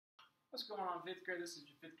What's going on, 5th grade? This is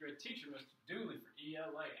your 5th grade teacher, Mr. Dooley for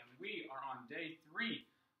ELA, and we are on day 3,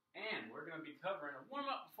 and we're going to be covering a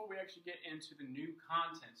warm-up before we actually get into the new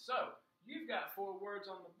content. So, you've got 4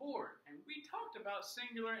 words on the board, and we talked about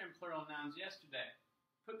singular and plural nouns yesterday.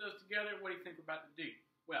 Put those together, what do you think we're about to do?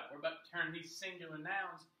 Well, we're about to turn these singular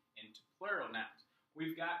nouns into plural nouns.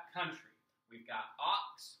 We've got country, we've got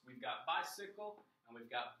ox, we've got bicycle, and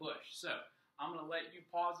we've got bush. So, I'm going to let you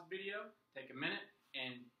pause the video, take a minute,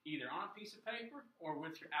 and either on a piece of paper or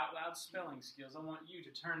with your out loud spelling skills, I want you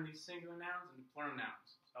to turn these singular nouns into plural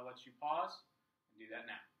nouns. So I'll let you pause and do that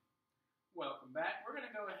now. Welcome back. We're going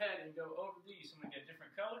to go ahead and go over these. I'm going to get a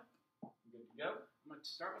different color. Good to go. I'm going to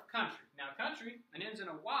start with country. Now, country, it ends in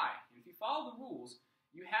a Y. And if you follow the rules,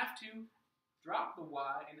 you have to drop the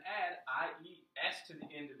Y and add I-E-S to the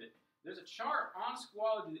end of it. There's a chart on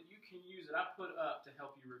Schoology that you can use that I put up to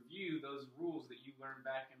help you review those rules that you learned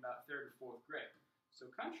back in about 3rd or 4th grade. So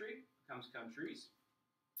country becomes countries.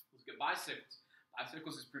 Let's get bicycles.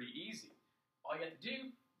 Bicycles is pretty easy. All you have to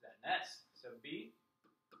do is add an S. So B-I-C-Y-C-L-E-S.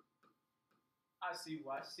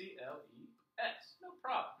 No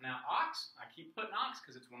problem. Now ox, I keep putting ox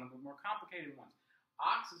because it's one of the more complicated ones.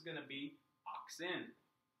 Ox is going to be oxen.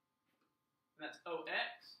 And that's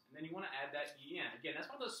O-X. And then you want to add that E-N. Again, that's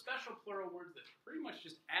one of those special plural words that pretty much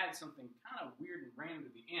just add something kind of weird and random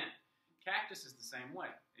to the end. Cactus is the same way.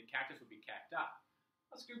 A cactus would be cacti.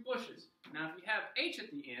 Let's do bushes. Now, if you have H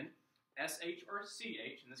at the end, SH or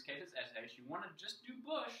CH, in this case it's SH, you want to just do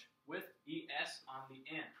bush with ES on the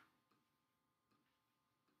end.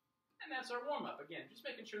 And that's our warm-up. Again, just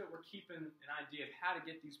making sure that we're keeping an idea of how to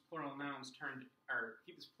get these plural nouns turned, or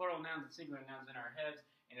keep these plural nouns and singular nouns in our heads.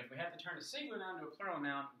 And if we have to turn a singular noun to a plural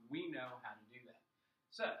noun, we know how to do that.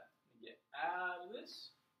 So, let me get out of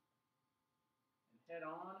this and head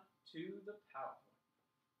on to the PowerPoint.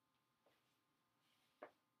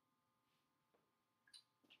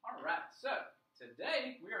 Alright, so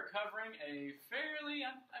today we are covering a fairly,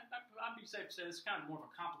 I'd be safe to say this is kind of more of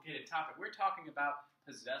a complicated topic. We're talking about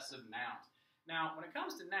possessive nouns. Now, when it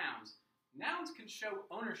comes to nouns, nouns can show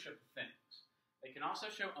ownership of things. They can also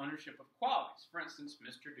show ownership of qualities. For instance,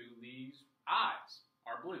 Mr. Dooley's eyes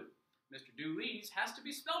are blue. Mr. Dooley's has to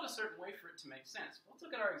be spelled a certain way for it to make sense. Let's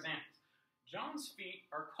look at our examples. John's feet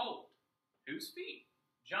are cold. Whose feet?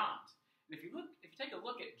 John's. And if you take a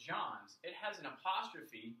look at John's, it has an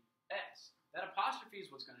apostrophe S. That apostrophe is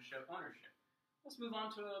what's going to show ownership. Let's move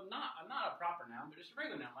on to not a proper noun, but just a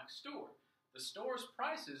regular noun like store. The store's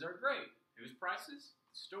prices are great. Whose prices?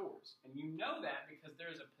 The store's. And you know that because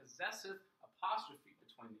there's a possessive apostrophe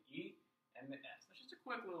between the E and the S. That's just a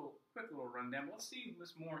quick little rundown. But let's see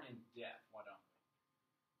this more in depth. Why don't we?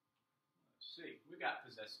 Let's see. We've got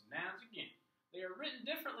possessive nouns again. They are written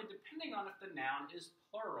differently depending on if the noun is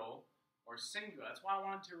plural or singular. That's why I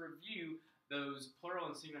wanted to review those plural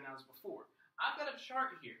and singular nouns before. I've got a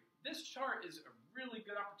chart here. This chart is a really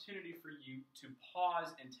good opportunity for you to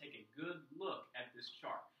pause and take a good look at this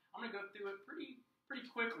chart. I'm going to go through it pretty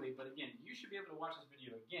quickly, but again, you should be able to watch this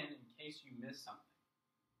video again in case you missed something.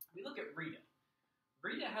 We look at Rita.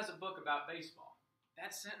 Rita has a book about baseball.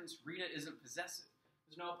 That sentence, Rita, isn't possessive.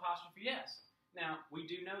 There's no apostrophe S. Now, we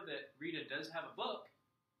do know that Rita does have a book,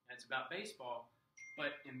 and it's about baseball,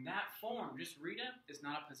 but in that form, just Rita is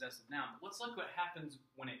not a possessive noun. But let's look what happens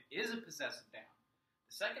when it is a possessive noun.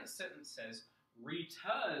 The second sentence says,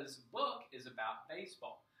 Rita's book is about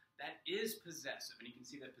baseball. That is possessive, and you can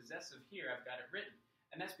see that possessive here, I've got it written.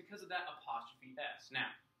 And that's because of that apostrophe S.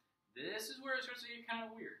 Now, this is where it starts to get kind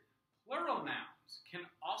of weird. Plural nouns can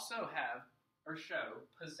also have or show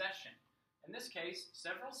possession. In this case,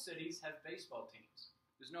 several cities have baseball teams.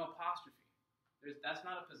 There's no apostrophe. That's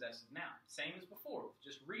not a possessive noun. Same as before, with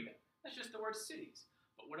just Rita. That's just the word cities.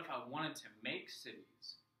 But what if I wanted to make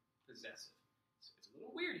cities possessive? So it's a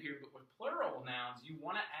little weird here, but with plural nouns, you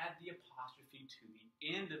want to add the apostrophe to the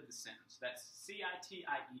end of the sentence. That's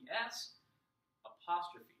C-I-T-I-E-S,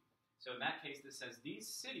 apostrophe. So in that case, this says, these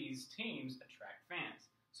cities' teams attract fans.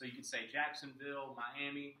 So you could say Jacksonville,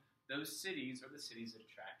 Miami, those cities are the cities that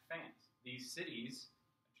attract fans. These cities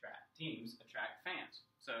teams attract fans.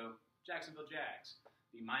 So Jacksonville Jags,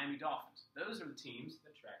 the Miami Dolphins. Those are the teams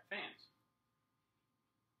that attract fans.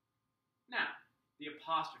 Now, the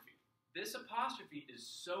apostrophe. This apostrophe is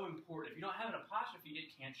so important. If you don't have an apostrophe, it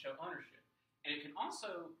can't show ownership. And it can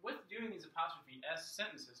also, with doing these apostrophe S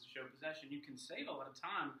sentences to show possession, you can save a lot of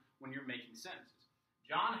time when you're making sentences.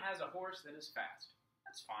 John has a horse that is fast.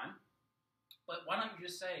 That's fine. But why don't you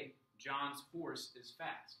just say, John's horse is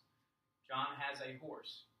fast? John has a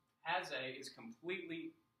horse. Has a is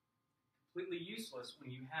completely useless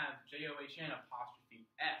when you have John apostrophe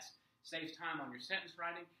S. saves time on your sentence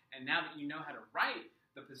writing, and now that you know how to write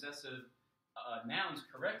the possessive nouns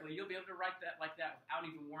correctly, you'll be able to write that like that without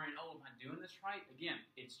even worrying, oh, am I doing this right? Again,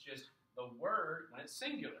 it's just the word when it's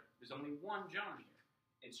singular. There's only one John here.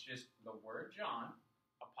 It's just the word John,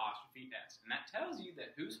 apostrophe S. And that tells you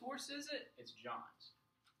that whose horse is it? It's John's.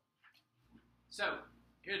 So,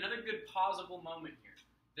 here's another good pausable moment here.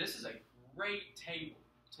 This is a great table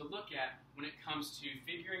to look at when it comes to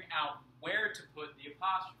figuring out where to put the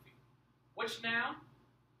apostrophe. Which noun?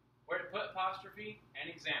 Where to put apostrophe? An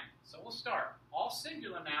example. So we'll start. All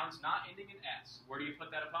singular nouns not ending in S. Where do you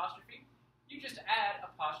put that apostrophe? You just add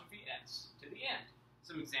apostrophe S to the end.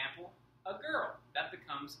 Some example, a girl. That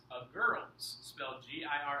becomes a girls, spelled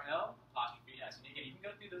G-I-R-L, apostrophe S. And again, you can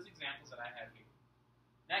go through those examples that I have here.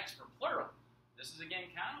 Next, for plural. This is, again,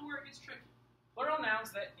 kind of where it gets tricky. Plural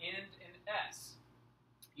nouns that end in S.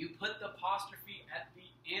 You put the apostrophe at the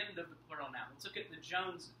end of the plural noun. Let's look at the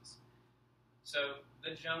Joneses. So,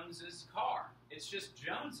 the Joneses' car. It's just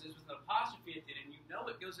Joneses with an apostrophe at the end, and you know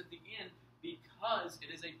it goes at the end because it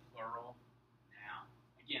is a plural noun.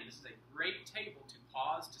 Again, this is a great table to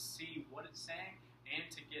pause to see what it's saying and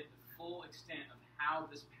to get the full extent of how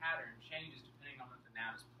this pattern changes depending on if the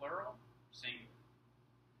noun is plural or singular.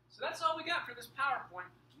 So that's all we got for this PowerPoint.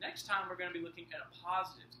 Next time we're going to be looking at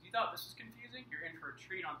positives. If you thought this was confusing, you're in for a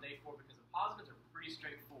treat on day 4 because the positives are pretty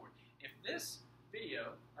straightforward. If this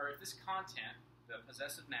video, or if this content, the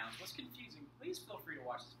possessive nouns, was confusing, please feel free to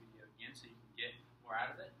watch this video again so you can get more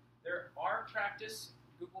out of it. There's a practice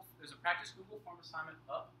Google form assignment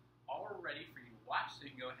up already for you to watch, so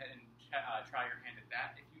you can go ahead and try your hand at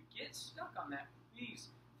that. If you get stuck on that,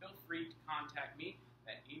 please feel free to contact me.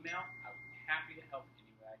 That email, I would be happy to help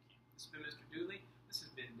any way I can. This has been Mr. Dooley. This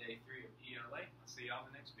has been day 3 of ELA. I'll see you on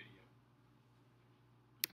the next video.